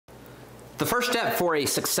The first step for a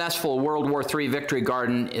successful World War III victory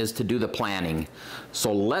garden is to do the planting.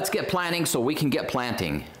 So let's get planting so we can get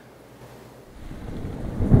planting.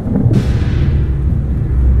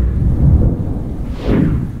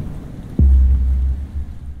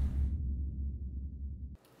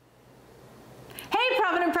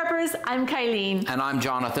 I'm Kylene. And I'm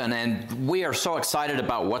Jonathan, and we are so excited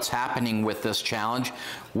about what's happening with this challenge.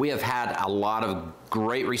 We have had a lot of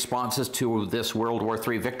great responses to this World War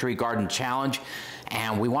III Victory Garden Challenge,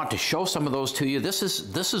 and we want to show some of those to you. This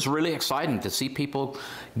is really exciting to see people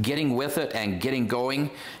getting with it and getting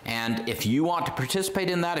going. And if you want to participate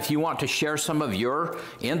in that, if you want to share some of your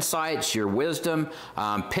insights, your wisdom,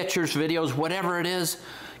 pictures, videos, whatever it is,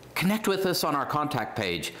 connect with us on our contact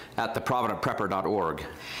page at theprovidentprepper.org.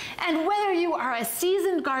 And whether you are a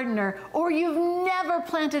seasoned gardener or you've never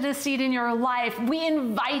planted a seed in your life, we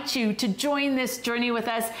invite you to join this journey with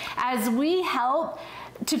us as we help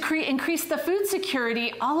to increase the food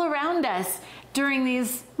security all around us during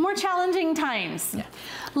these more challenging times. Yeah.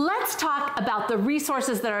 Let's talk about the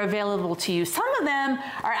resources that are available to you. Some of them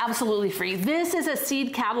are absolutely free. This is a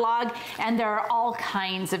seed catalog, and there are all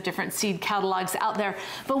kinds of different seed catalogs out there.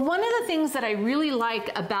 But one of the things that I really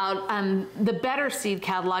like about the better seed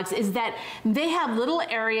catalogs is that they have little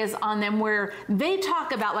areas on them where they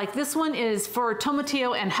talk about, like this one is for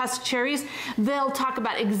tomatillo and husk cherries. They'll talk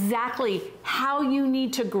about exactly how you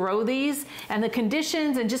need to grow these and the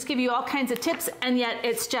conditions and just give you all kinds of tips, and yet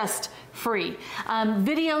it's just free.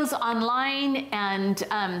 Videos online and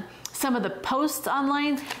some of the posts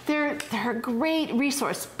online, they're a great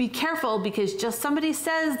resource. Be careful, because just somebody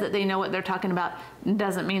says that they know what they're talking about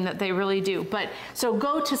doesn't mean that they really do. But so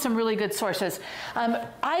go to some really good sources.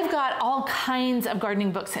 I've got all kinds of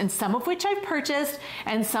gardening books, and some of which I've purchased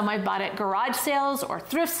and some I've bought at garage sales or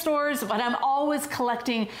thrift stores, but I'm always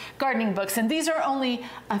collecting gardening books. And these are only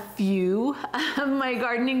a few of my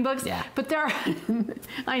gardening books, yeah. But there are,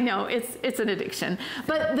 I know it's an addiction,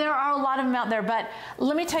 but there are a lot of them out there. But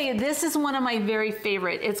let me tell you, this is one of my very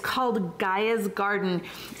favorite. It's called Gaia's Garden,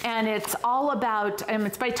 and it's all about,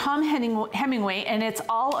 it's by Tom Hemingway, and it's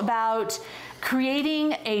all about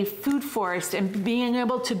creating a food forest and being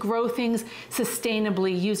able to grow things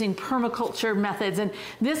sustainably using permaculture methods. And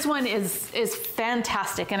this one is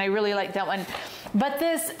fantastic, and I really like that one. But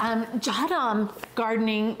this Jadam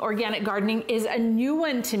gardening, organic gardening, is a new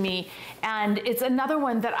one to me, and it's another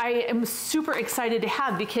one that I am super excited to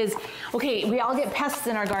have because, okay, we all get pests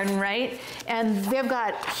in our garden, right? And they've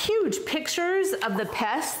got huge pictures of the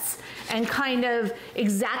pests and kind of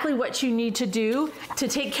exactly what you need to do to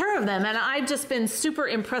take care of them. And I've just been super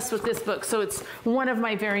impressed with this book, so it's one of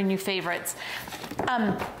my very new favorites.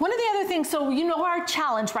 One of the other things, so you know our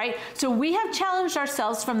challenge, right? So we have challenged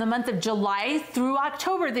ourselves from the month of July through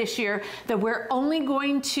October this year that we're only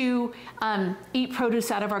going to eat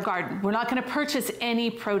produce out of our garden. We're not gonna purchase any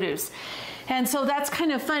produce. And so that's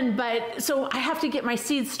kind of fun, but so I have to get my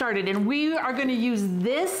seeds started, and we are gonna use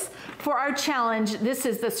this for our challenge. This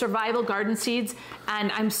is the survival garden seeds,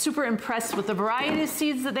 and I'm super impressed with the variety of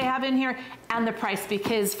seeds that they have in here and the price,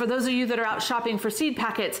 because for those of you that are out shopping for seed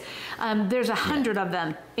packets, there's 100 of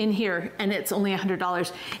them in here, and it's only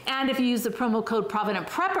 $100. And if you use the promo code Provident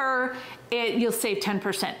Prepper, you'll save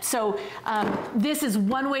 10%. So this is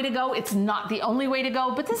one way to go. It's not the only way to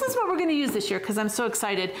go, but this is what we're gonna use this year because I'm so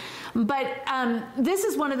excited. But this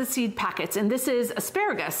is one of the seed packets, and this is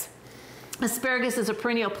asparagus. Asparagus is a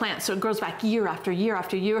perennial plant, so it grows back year after year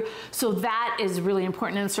after year. So that is really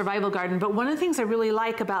important in a survival garden. But one of the things I really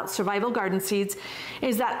like about survival garden seeds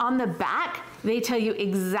is that on the back, they tell you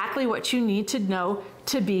exactly what you need to know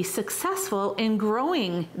to be successful in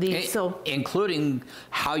growing these. So, including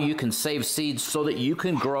how you can save seeds so that you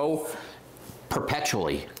can grow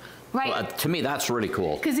perpetually. Right. To me, that's really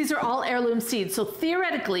cool. Because these are all heirloom seeds. So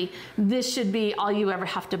theoretically, this should be all you ever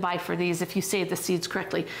have to buy for these if you save the seeds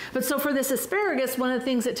correctly. But so for this asparagus, one of the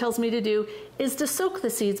things it tells me to do is to soak the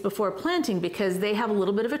seeds before planting, because they have a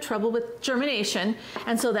little bit of a trouble with germination.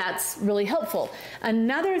 And so that's really helpful.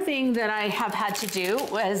 Another thing that I have had to do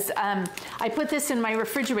was I put this in my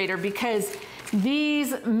refrigerator because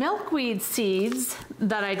these milkweed seeds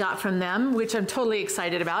that I got from them, which I'm totally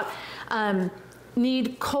excited about,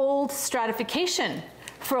 need cold stratification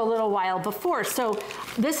for a little while before. So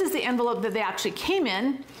this is the envelope that they actually came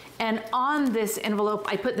in, and on this envelope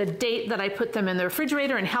I put the date that I put them in the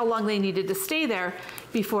refrigerator and how long they needed to stay there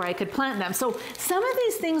before I could plant them. So some of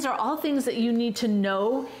these things are all things that you need to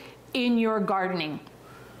know in your gardening.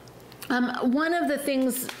 One of the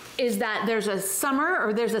things is that there's a summer,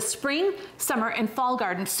 or there's a spring, summer, and fall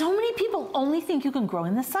garden. So many people only think you can grow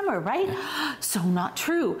in the summer, right? So not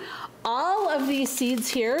true. All of these seeds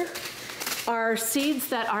here are seeds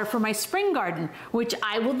that are for my spring garden, which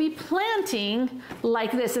I will be planting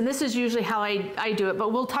like this. And this is usually how I do it,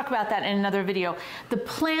 but we'll talk about that in another video. The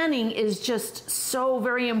planning is just so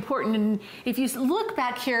very important. And if you look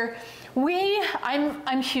back here,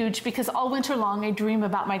 I'm huge because all winter long I dream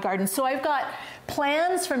about my garden. So I've got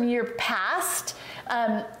plans from year past,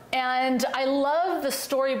 and I love the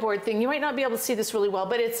storyboard thing. You might not be able to see this really well,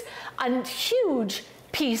 but it's a huge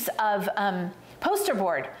piece of poster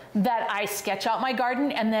board that I sketch out my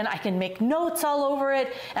garden, and then I can make notes all over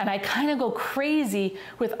it, and I kind of go crazy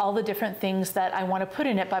with all the different things that I want to put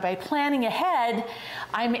in it. But by planning ahead,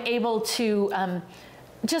 I'm able to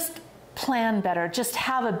just plan better, just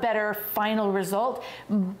have a better final result.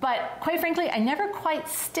 But quite frankly, I never quite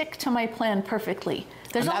stick to my plan perfectly.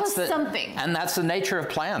 There's always something. And that's the nature of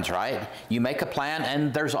plans, right? You make a plan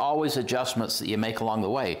and there's always adjustments that you make along the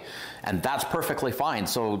way. And that's perfectly fine.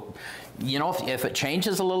 So, you know, if it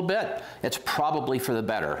changes a little bit, it's probably for the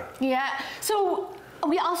better. Yeah. So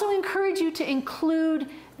we also encourage you to include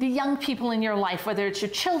the young people in your life, whether it's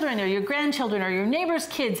your children or your grandchildren or your neighbors'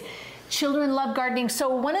 kids. Children love gardening.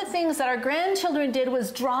 So one of the things that our grandchildren did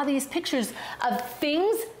was draw these pictures of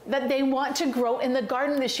things that they want to grow in the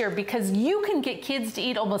garden this year, because you can get kids to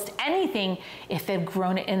eat almost anything if they've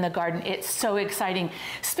grown it in the garden. It's so exciting.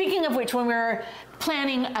 Speaking of which, when we were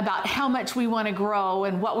planning about how much we want to grow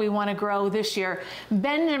and what we want to grow this year,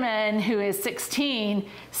 Benjamin, who is 16,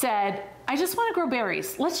 said, I just want to grow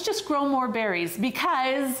berries. Let's just grow more berries,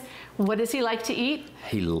 because what does he like to eat?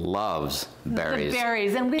 He loves berries. The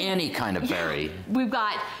berries. And any kind of berry. We've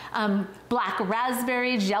got black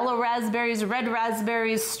raspberries, yellow raspberries, red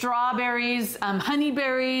raspberries, strawberries,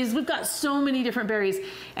 honeyberries. We've got so many different berries,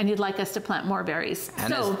 and he'd like us to plant more berries.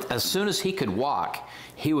 And as soon as he could walk,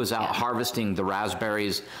 he was out harvesting the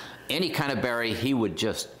raspberries. Any kind of berry, he would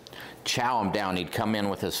just chow him down. He'd come in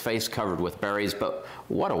with his face covered with berries, but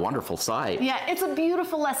what a wonderful sight. Yeah, it's a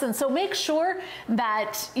beautiful lesson. So make sure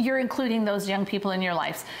that you're including those young people in your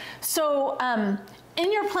lives. So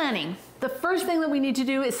in your planning, the first thing that we need to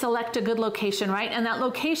do is select a good location, right? And that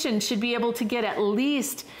location should be able to get at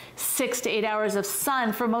least 6 to 8 hours of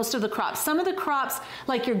sun for most of the crops. Some of the crops,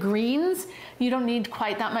 like your greens, you don't need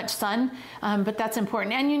quite that much sun, but that's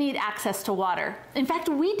important. And you need access to water. In fact,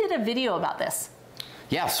 we did a video about this.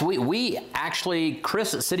 Yes, we actually,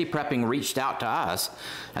 Chris at City Prepping reached out to us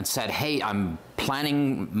and said, hey, I'm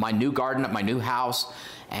planning my new garden at my new house,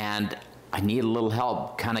 and I need a little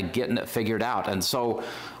help kind of getting it figured out. And so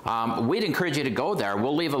we'd encourage you to go there.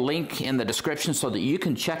 We'll leave a link in the description so that you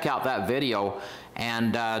can check out that video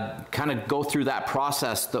and kind of go through that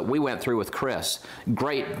process that we went through with Chris.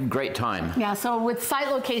 Great time. Yeah, so with site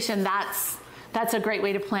location, that's a great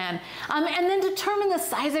way to plan. And then determine the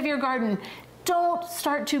size of your garden. Don't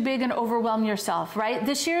start too big and overwhelm yourself, right?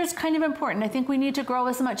 This year is kind of important. I think we need to grow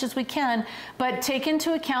as much as we can, but take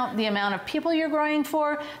into account the amount of people you're growing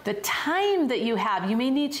for, the time that you have. You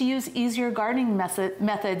may need to use easier gardening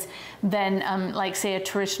methods than like say a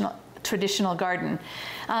traditional garden.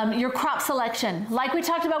 Your crop selection, like we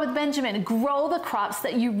talked about with Benjamin, grow the crops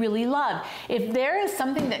that you really love. If there is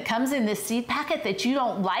something that comes in this seed packet that you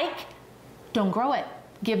don't like, don't grow it.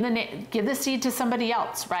 Give the seed to somebody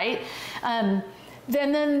else, right?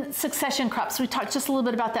 Then succession crops. We talked just a little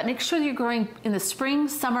bit about that. Make sure that you're growing in the spring,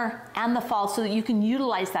 summer, and the fall so that you can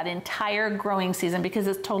utilize that entire growing season, because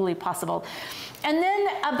it's totally possible. And then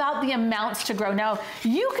about the amounts to grow. Now,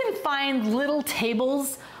 you can find little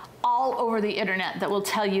tables all over the internet that will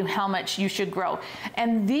tell you how much you should grow.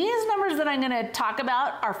 And these numbers that I'm going to talk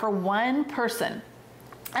about are for one person,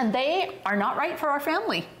 and they are not right for our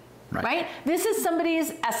family. Right? This is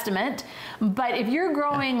somebody's estimate, but if you're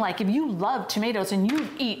growing, like if you love tomatoes and you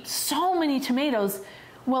eat so many tomatoes,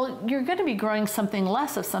 well, you're going to be growing something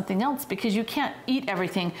less of something else because you can't eat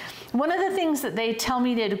everything. One of the things that they tell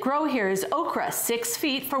me to grow here is okra, 6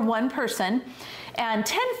 feet for one person, and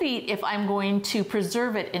 10 feet if I'm going to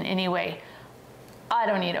preserve it in any way. I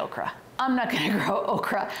don't eat okra. I'm not going to grow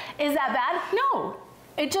okra. Is that bad? No.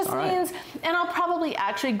 It just means, and I'll probably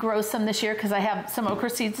actually grow some this year because I have some okra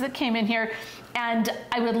seeds that came in here, and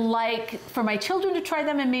I would like for my children to try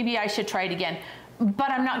them, and maybe I should try it again,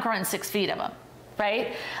 but I'm not growing 6 feet of them,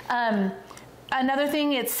 right? Another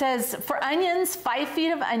thing, it says for onions, 5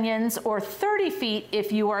 feet of onions, or 30 feet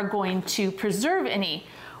if you are going to preserve any.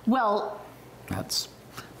 Well, that's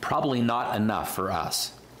probably not enough for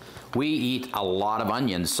us. We eat a lot of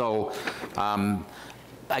onions, so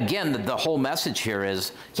again, the whole message here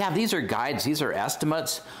is, yeah, these are guides, these are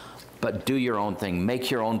estimates. but do your own thing.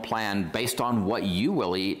 Make your own plan based on what you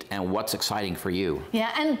will eat and what's exciting for you.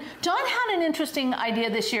 Yeah, and John had an interesting idea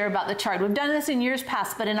this year about the chard. We've done this in years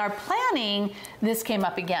past, but in our planning, this came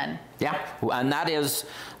up again. Yeah, and that is,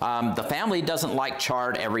 the family doesn't like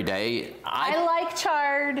chard every day. I like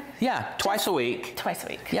chard. Yeah, twice a week. Twice a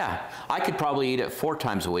week. Yeah, I could probably eat it 4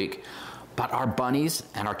 times a week, but our bunnies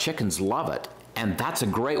and our chickens love it. And that's a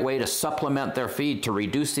great way to supplement their feed, to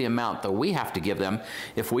reduce the amount that we have to give them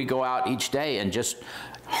if we go out each day and just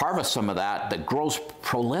harvest some of that grows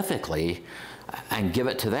prolifically and give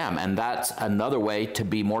it to them. And that's another way to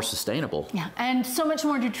be more sustainable. Yeah, and so much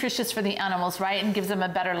more nutritious for the animals, right? And gives them a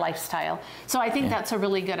better lifestyle. So I think that's a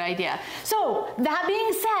really good idea. So that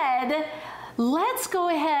being said, let's go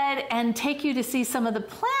ahead and take you to see some of the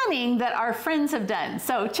planning that our friends have done.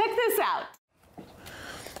 So check this out.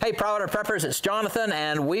 Hey, Proud Preppers, it's Jonathan,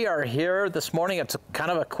 and we are here this morning. It's kind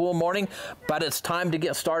of a cool morning, but it's time to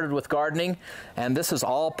get started with gardening, and this is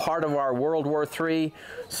all part of our World War III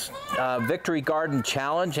Victory Garden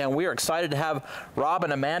Challenge, and we are excited to have Rob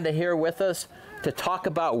and Amanda here with us to talk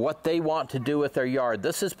about what they want to do with their yard.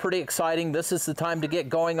 This is pretty exciting. This is the time to get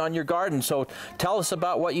going on your garden, so tell us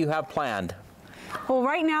about what you have planned. Well,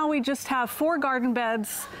 right now we just have 4 garden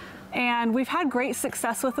beds, and we've had great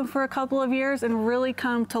success with them for a couple of years and really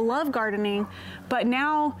come to love gardening. But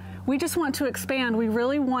now we just want to expand. We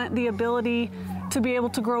really want the ability to be able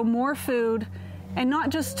to grow more food, and not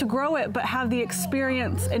just to grow it, but have the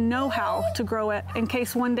experience and know-how to grow it in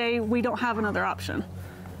case one day we don't have another option.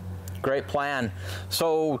 Great plan.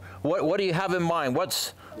 So what do you have in mind?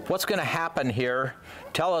 What's going to happen here?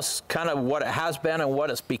 Tell us kind of what it has been and what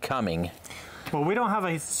it's becoming. Well, we don't have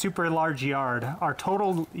a super large yard. Our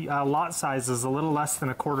total lot size is a little less than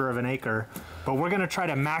 1/4 of an acre, but we're going to try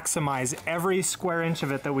to maximize every square inch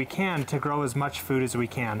of it that we can to grow as much food as we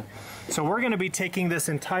can. So we're going to be taking this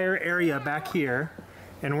entire area back here,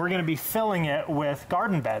 and we're going to be filling it with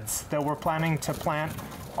garden beds that we're planning to plant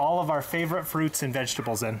all of our favorite fruits and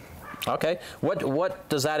vegetables in. Okay, what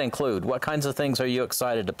does that include? What kinds of things are you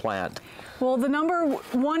excited to plant? Well, the number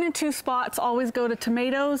 1 and 2 spots always go to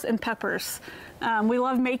tomatoes and peppers. We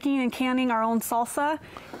love making and canning our own salsa,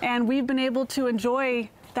 and we've been able to enjoy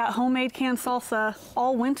that homemade canned salsa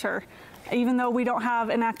all winter, even though we don't have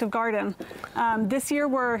an active garden. This year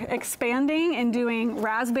we're expanding and doing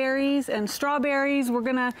raspberries and strawberries. We're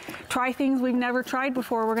gonna try things we've never tried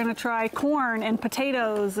before. We're gonna try corn and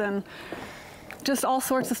potatoes and just all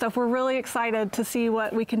sorts of stuff. We're really excited to see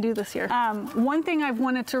what we can do this year. One thing I've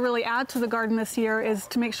wanted to really add to the garden this year is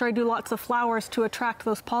to make sure I do lots of flowers to attract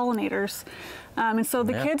those pollinators. And so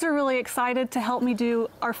the kids are really excited to help me do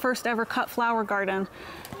our first ever cut flower garden.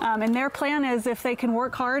 And their plan is, if they can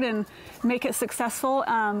work hard and make it successful,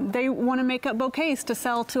 they want to make up bouquets to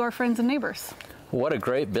sell to our friends and neighbors. What a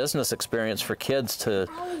great business experience for kids to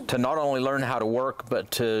not only learn how to work, but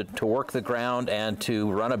to work the ground and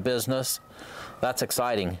to run a business. That's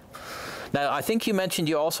exciting. Now, I think you mentioned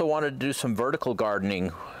you also wanted to do some vertical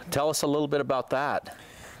gardening. Tell us a little bit about that.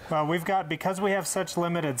 Well, because we have such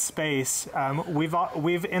limited space,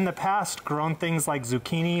 we've in the past grown things like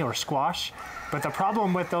zucchini or squash, but the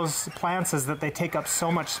problem with those plants is that they take up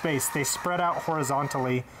so much space. They spread out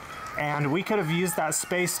horizontally, and we could have used that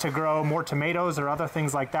space to grow more tomatoes or other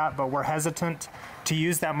things like that, but we're hesitant to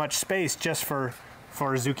use that much space just for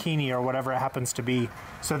zucchini or whatever it happens to be.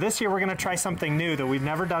 So this year we're going to try something new that we've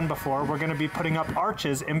never done before. We're going to be putting up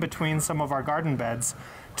arches in between some of our garden beds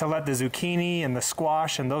to let the zucchini and the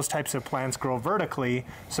squash and those types of plants grow vertically,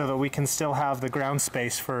 so that we can still have the ground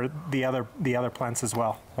space for the other plants as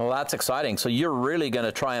well. Well, that's exciting. So you're really going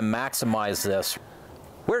to try and maximize this.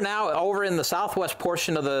 We're now over in the southwest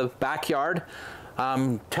portion of the backyard.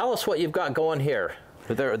 Tell us what you've got going here.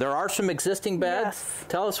 There are some existing beds. Yes.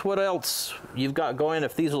 Tell us what else you've got going,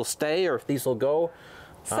 if these will stay or if these will go.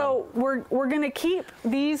 So we're going to keep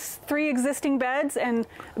these 3 existing beds and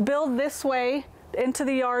build this way into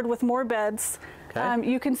the yard with more beds. Okay.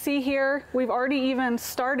 You can see here we've already even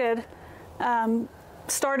started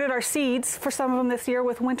our seeds for some of them this year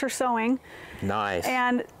with winter sowing. Nice.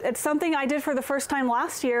 And it's something I did for the first time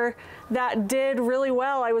last year that did really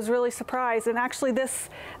well. I was really surprised. And actually this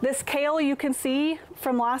kale you can see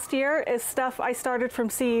from last year is stuff I started from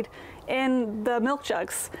seed in the milk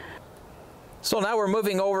jugs. So now we're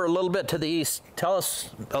moving over a little bit to the east. Tell us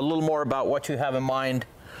a little more about what you have in mind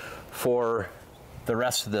for the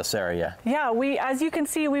rest of this area. Yeah, as you can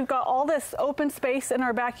see, we've got all this open space in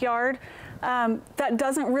our backyard that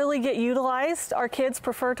doesn't really get utilized. Our kids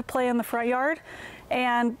prefer to play in the front yard,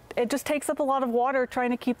 and it just takes up a lot of water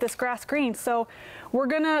trying to keep this grass green. So we're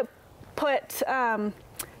gonna put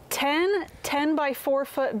 10 by 4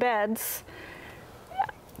 foot beds,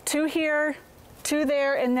 2 here, 2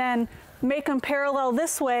 there, and then make them parallel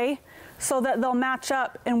this way so that they'll match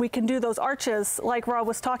up and we can do those arches like Rob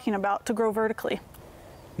was talking about to grow vertically.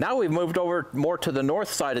 Now we've moved over more to the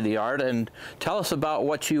north side of the yard, and tell us about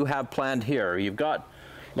what you have planned here. You've got,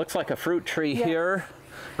 looks like a fruit tree here.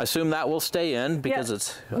 I assume that will stay in because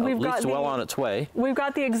it's at least well on its way. We've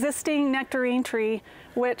got the existing nectarine tree,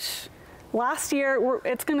 which last year,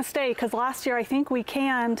 it's going to stay because last year I think we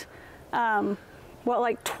canned,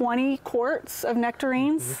 like 20 quarts of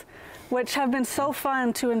nectarines, which have been so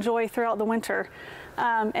fun to enjoy throughout the winter.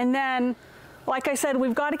 And then, like I said,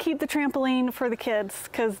 we've got to keep the trampoline for the kids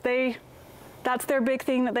because that's their big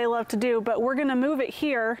thing that they love to do. But we're going to move it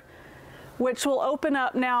here, which will open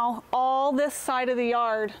up now all this side of the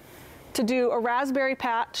yard to do a raspberry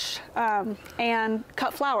patch and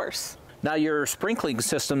cut flowers. Now your sprinkling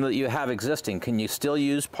system that you have existing, can you still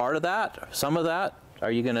use part of that, some of that?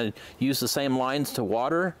 Are you going to use the same lines to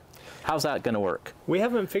water? How's that going to work? We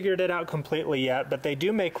haven't figured it out completely yet, but they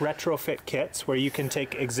do make retrofit kits where you can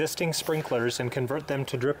take existing sprinklers and convert them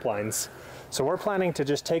to drip lines. So we're planning to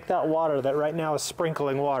just take that water that right now is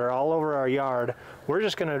sprinkling water all over our yard. We're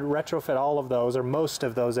just going to retrofit all of those, or most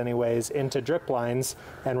of those anyways, into drip lines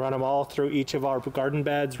and run them all through each of our garden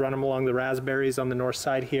beds, run them along the raspberries on the north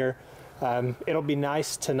side here. It'll be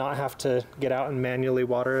nice to not have to get out and manually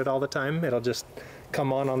water it all the time. It'll just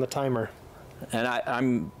come on the timer. And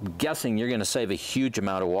I'm guessing you're going to save a huge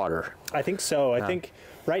amount of water. I think so. I think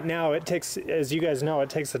right now it takes, as you guys know,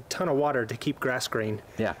 it takes a ton of water to keep grass green.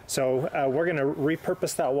 Yeah. So we're going to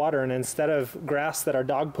repurpose that water, and instead of grass that our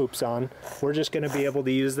dog poops on, we're just going to be able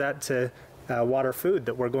to use that to water food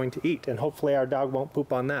that we're going to eat, and hopefully our dog won't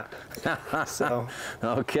poop on that. So.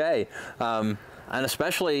 Okay. And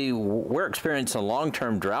especially, we're experiencing a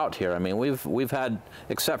long-term drought here. I mean, we've had,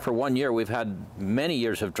 except for 1 year, we've had many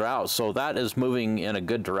years of drought. So that is moving in a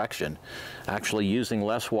good direction, actually using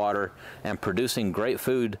less water and producing great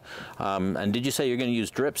food. And did you say you're going to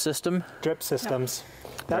use drip system? Drip systems.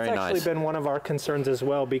 Yep. That's actually been one of our concerns as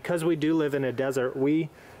well. Because we do live in a desert,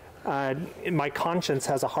 my conscience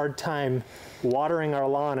has a hard time watering our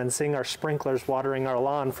lawn and seeing our sprinklers watering our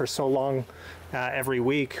lawn for so long every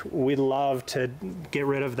week. We'd love to get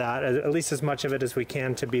rid of that, at least as much of it as we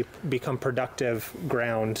can, to become productive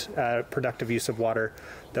ground, productive use of water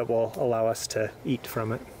that will allow us to eat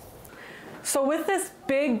from it. So with this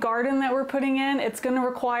big garden that we're putting in, it's going to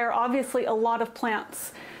require obviously a lot of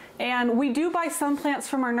plants. And we do buy some plants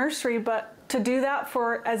from our nursery, but to do that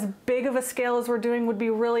for as big of a scale as we're doing would be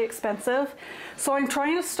really expensive. So I'm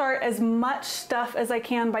trying to start as much stuff as I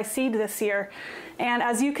can by seed this year. And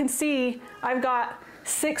as you can see, I've got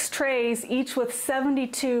 6 trays, each with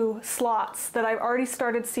 72 slots that I've already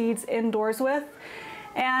started seeds indoors with.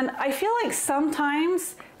 And I feel like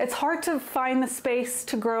sometimes it's hard to find the space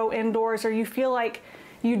to grow indoors, or you feel like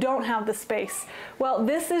you don't have the space. Well,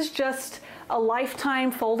 this is just a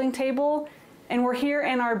lifetime folding table, and we're here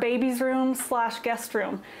in our baby's room / guest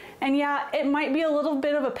room. And yeah, it might be a little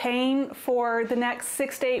bit of a pain for the next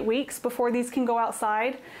 6 to 8 weeks before these can go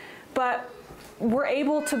outside, but we're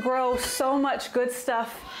able to grow so much good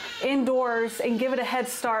stuff indoors and give it a head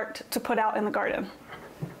start to put out in the garden.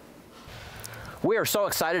 We are so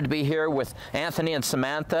excited to be here with Anthony and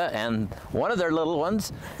Samantha and one of their little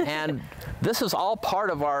ones. And this is all part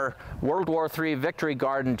of our World War III Victory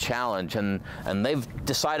Garden Challenge. And they've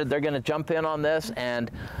decided they're going to jump in on this. And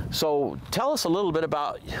so tell us a little bit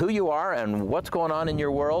about who you are and what's going on in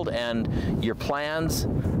your world and your plans.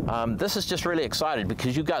 This is just really exciting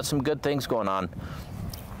because you've got some good things going on.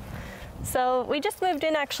 So we just moved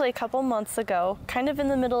in actually a couple months ago, kind of in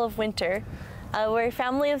the middle of winter. We're a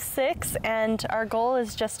family of 6, and our goal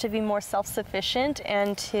is just to be more self-sufficient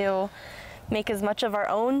and to make as much of our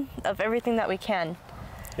own of everything that we can.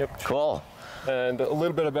 Yep. Cool. And a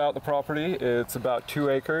little bit about the property. It's about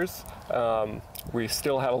 2 acres. We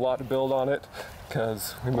still have a lot to build on it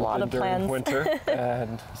because we moved in during winter,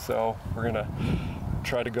 and so we're gonna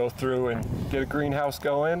try to go through and get a greenhouse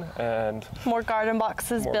going and more garden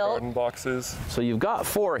boxes built. Garden boxes. So you've got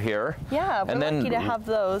 4 here. Yeah, we're lucky to have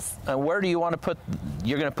those. And where do you want to put?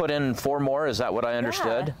 You're going to put in 4 more. Is that what I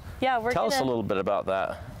understood? Yeah, Tell us a little bit about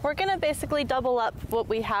that. We're gonna basically double up what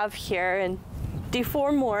we have here and do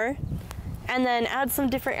 4 more, and then add some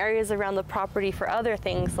different areas around the property for other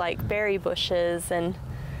things like berry bushes and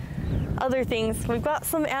other things. We've got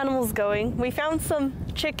some animals going. We found some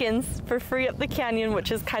chickens for free up the canyon,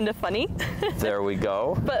 which is kind of funny. There we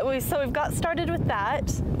go. But we've got started with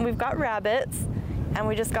that. We've got rabbits, and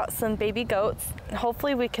we just got some baby goats.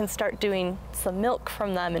 Hopefully we can start doing some milk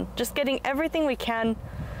from them and just getting everything we can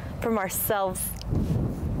from ourselves.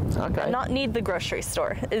 Okay. Not need the grocery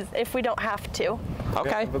store if we don't have to.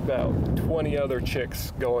 Okay. We have about 20 other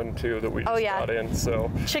chicks going too that we just got in,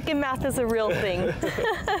 so. Chicken math is a real thing.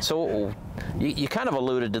 So you kind of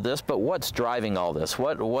alluded to this, but what's driving all this?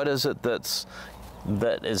 What is it that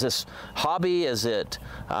is this hobby? Is it,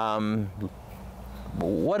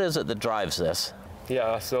 what is it that drives this?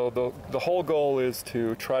 Yeah, so the whole goal is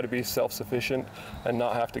to try to be self-sufficient and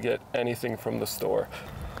not have to get anything from the store.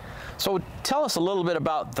 So tell us a little bit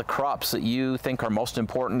about the crops that you think are most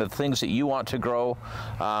important, the things that you want to grow,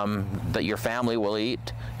 that your family will eat.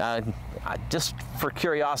 Just for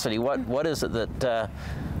curiosity, what is it that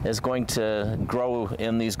is going to grow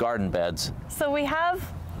in these garden beds? So we have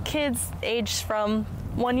kids aged from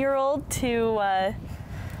 1-year-old to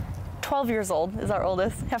 12 years old is our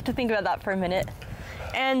oldest. Have to think about that for a minute.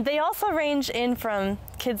 And they also range in from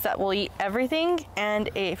kids that will eat everything and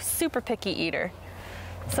a super picky eater.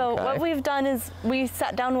 So what we've done is we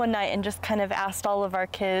sat down one night and just kind of asked all of our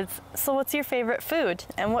kids, so what's your favorite food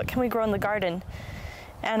and what can we grow in the garden?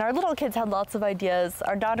 And our little kids had lots of ideas.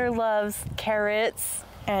 Our daughter loves carrots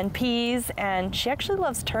and peas, and she actually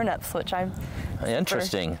loves turnips, which I'm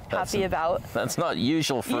interesting. Happy about. That's not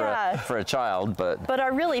usual for a child, but. But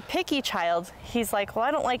our really picky child, he's like, well,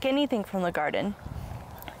 I don't like anything from the garden.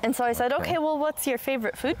 And so I said, okay, well, what's your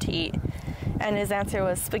favorite food to eat? And his answer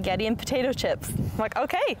was spaghetti and potato chips. I'm like,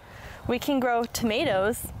 okay, we can grow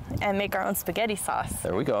tomatoes and make our own spaghetti sauce.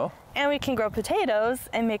 There we go. And we can grow potatoes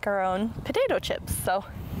and make our own potato chips. So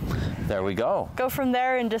there we go. Go from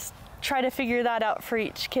there and just try to figure that out for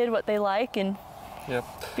each kid, what they like. And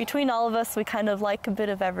between all of us, we kind of like a bit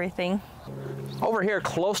of everything. Over here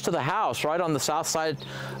close to the house, right on the south side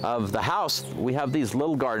of the house, we have these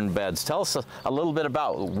little garden beds. Tell us a little bit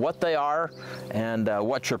about what they are and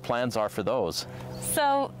what your plans are for those.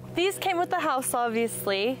 So these came with the house,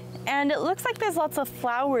 obviously, and it looks like there's lots of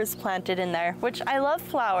flowers planted in there, which I love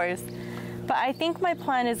flowers. But I think my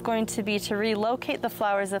plan is going to be to relocate the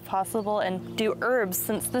flowers if possible and do herbs,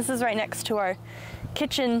 since this is right next to our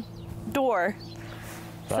kitchen door.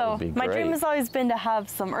 So my dream has always been to have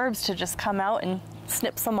some herbs to just come out and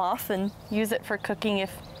snip some off and use it for cooking if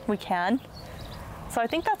we can. So I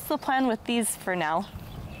think that's the plan with these for now.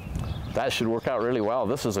 That should work out really well.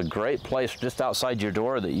 This is a great place just outside your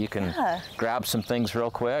door that you can grab some things real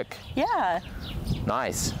quick. Yeah.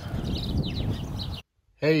 Nice.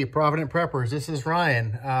 Hey, Provident Preppers, this is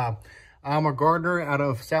Ryan. I'm a gardener out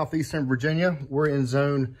of southeastern Virginia. We're in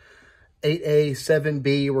zone 8A,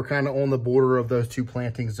 7B. We're kind of on the border of those two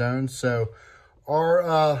planting zones. So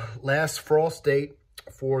our last frost date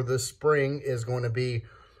for the spring is going to be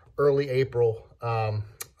early April.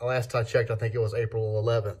 Last I checked, I think it was April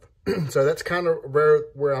 11th. So that's kind of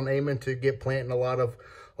where I'm aiming to get planting a lot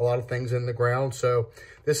of things in the ground. So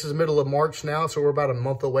this is middle of March now, so we're about a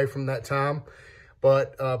month away from that time.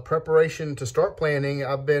 But preparation to start planting,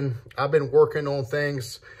 I've been working on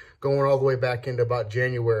things going all the way back into about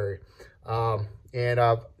January. And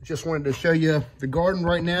I just wanted to show you the garden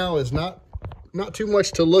right now is not too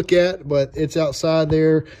much to look at, but it's outside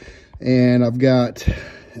there. And I've got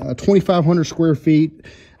 2,500 square feet.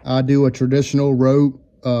 I do a traditional row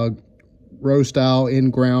style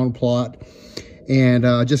in-ground plot. And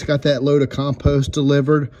I just got that load of compost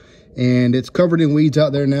delivered. And it's covered in weeds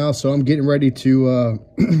out there now, so I'm getting ready to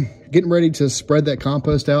spread that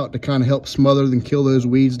compost out to kind of help smother and kill those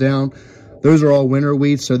weeds down. Those are all winter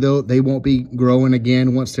weeds, so they won't be growing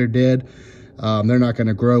again once they're dead. They're not going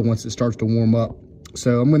to grow once it starts to warm up.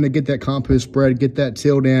 So I'm going to get that compost spread, get that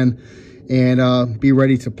tilled in, and be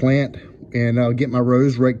ready to plant. And get my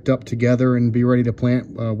rows raked up together and be ready to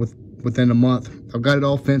plant within a month. I've got it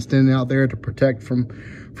all fenced in out there to protect from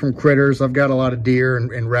critters. I've got a lot of deer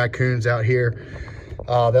and raccoons out here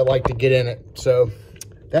that like to get in it. So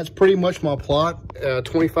that's pretty much my plot,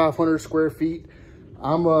 2,500 square feet.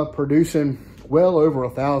 I'm producing well over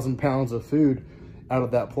 1,000 pounds of food out of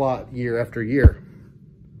that plot year after year.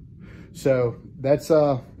 So that's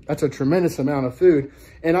a tremendous amount of food.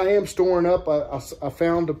 And I am storing up. I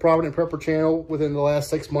found the Provident Prepper channel within the last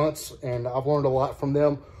 6 months, and I've learned a lot from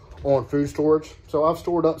them on food storage. So I've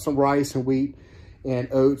stored up some rice and wheat and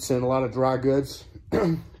oats and a lot of dry goods.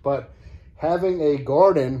 But having a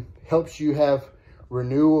garden helps you have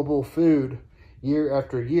renewable food year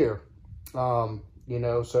after year. You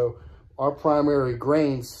know, so our primary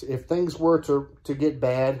grains, if things were to get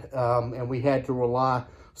bad and we had to rely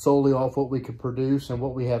solely off what we could produce and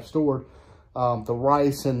what we have stored, the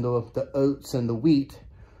rice and the oats and the wheat,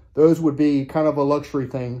 those would be kind of a luxury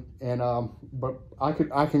thing. And but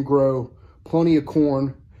I can grow plenty of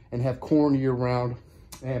corn and have corn year round,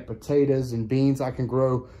 and potatoes and beans. I can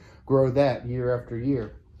grow grow that year after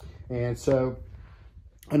year. And so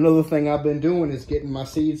another thing I've been doing is getting my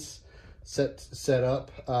seeds set up.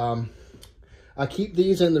 I keep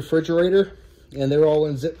these in the refrigerator, and they're all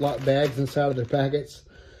in Ziploc bags inside of their packets.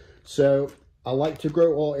 So I like to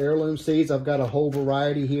grow all heirloom seeds. I've got a whole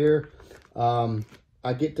variety here.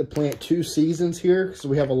 I get to plant 2 seasons here, so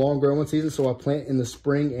we have a long growing season. So I plant in the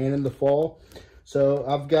spring and in the fall. So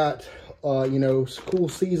I've got, you know, cool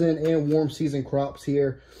season and warm season crops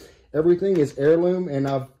here. Everything is heirloom, and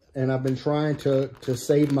I've been trying to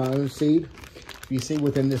save my own seed. You see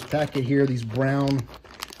within this packet here, these brown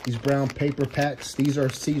paper packs. These are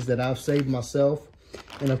seeds that I've saved myself,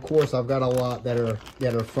 and of course I've got a lot that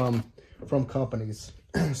are from companies.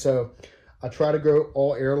 So I try to grow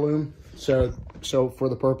all heirloom. So for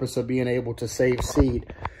the purpose of being able to save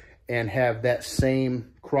seed and have that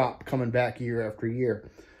same crop coming back year after year.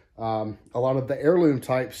 A lot of the heirloom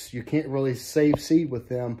types, you can't really save seed with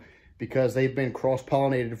them because they've been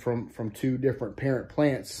cross-pollinated from 2 different parent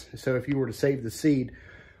plants. So if you were to save the seed,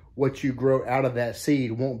 what you grow out of that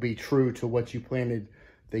seed won't be true to what you planted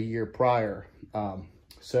the year prior.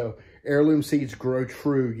 So heirloom seeds grow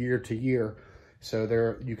true year to year. So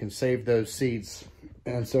there you can save those seeds.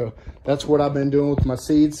 And so that's what I've been doing with my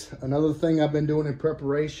seeds. Another thing I've been doing in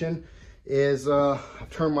preparation is I've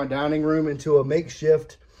turned my dining room into a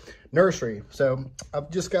makeshift nursery. So I've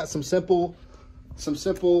just got some simple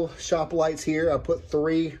shop lights here. I put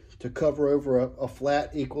 3 to cover over a flat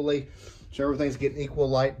equally, so everything's getting equal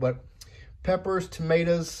light. But peppers,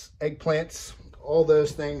 tomatoes, eggplants, all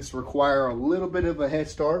those things require a little bit of a head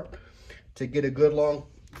start to get a good long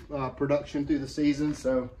production through the season.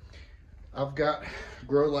 So I've got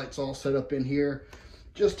grow lights all set up in here,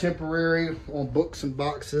 just temporary on books and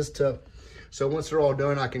boxes so once they're all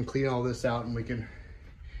done, I can clean all this out and we can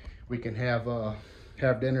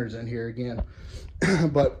have dinners in here again.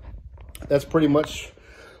 But that's pretty much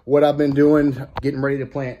what I've been doing, getting ready to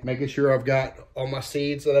plant, making sure I've got all my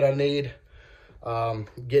seeds that I need,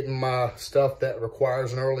 getting my stuff that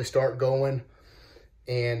requires an early start going,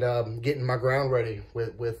 and getting my ground ready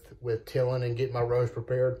with tilling and getting my rows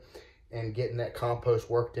prepared and getting that compost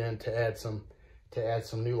worked in to add some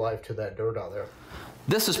new life to that dirt out there.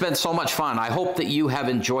 This has been so much fun. I hope that you have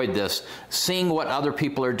enjoyed this, seeing what other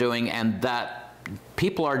people are doing and that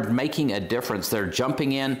people are making a difference. They're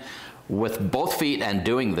jumping in with both feet and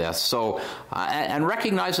doing this. So, and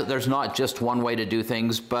recognize that there's not just one way to do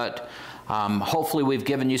things, but hopefully we've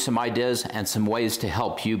given you some ideas and some ways to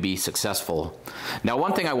help you be successful. Now,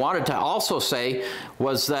 one thing I wanted to also say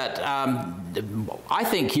was that I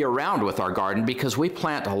think year-round with our garden, because we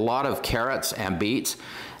plant a lot of carrots and beets,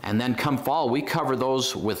 and then come fall, we cover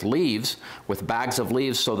those with leaves, with bags of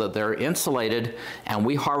leaves, so that they're insulated, and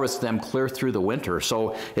we harvest them clear through the winter.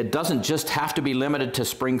 So it doesn't just have to be limited to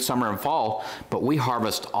spring, summer, and fall, but we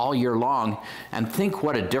harvest all year long. And think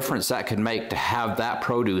what a difference that could make to have that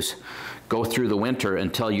produce go through the winter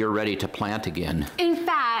until you're ready to plant again. In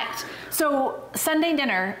fact, so Sunday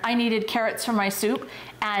dinner, I needed carrots for my soup,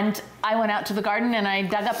 and I went out to the garden and I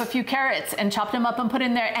dug up a few carrots and chopped them up and put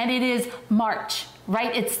in there, and it is March,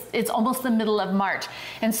 right? It's almost the middle of March.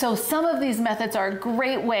 And so some of these methods are a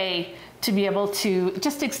great way to be able to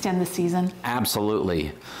just extend the season.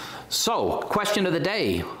 Absolutely. So, question of the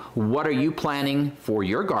day, what are you planning for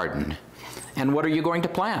your garden? And what are you going to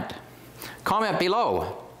plant? Comment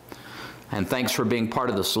below. And thanks for being part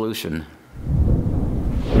of the solution.